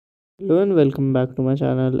Hello and welcome back to my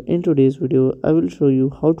channel. In today's video, I will show you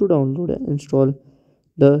how to download and install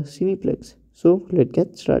the Cineplex. So let's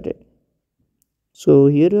get started. So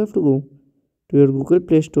here you have to go to your Google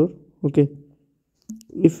Play Store. Okay,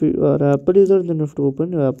 if you are an Apple user, then you have to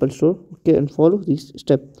open your Apple Store. Okay, and follow these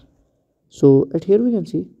steps. So at here we can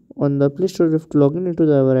see on the Play Store you have to log in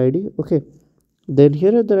into our ID. Okay, then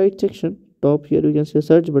here at the right section top here you can see a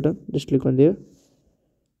search button. Just click on there,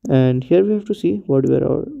 and here we have to see what we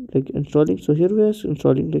are like installing. So here we are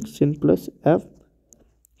installing like Cineplex app,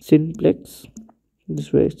 Cineplex,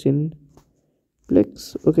 this way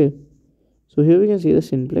Cineplex. Okay, so here we can see the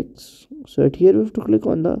Cineplex. So at here we have to click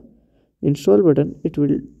on the install button. It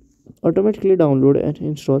will automatically download and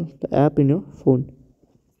install the app in your phone.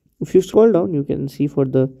 If you scroll down, you can see for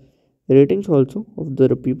the ratings also of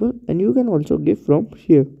the people, and you can also give from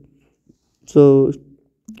here. So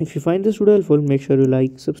if you find this video helpful, make sure you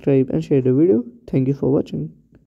like, subscribe and share the video. Thank you for watching.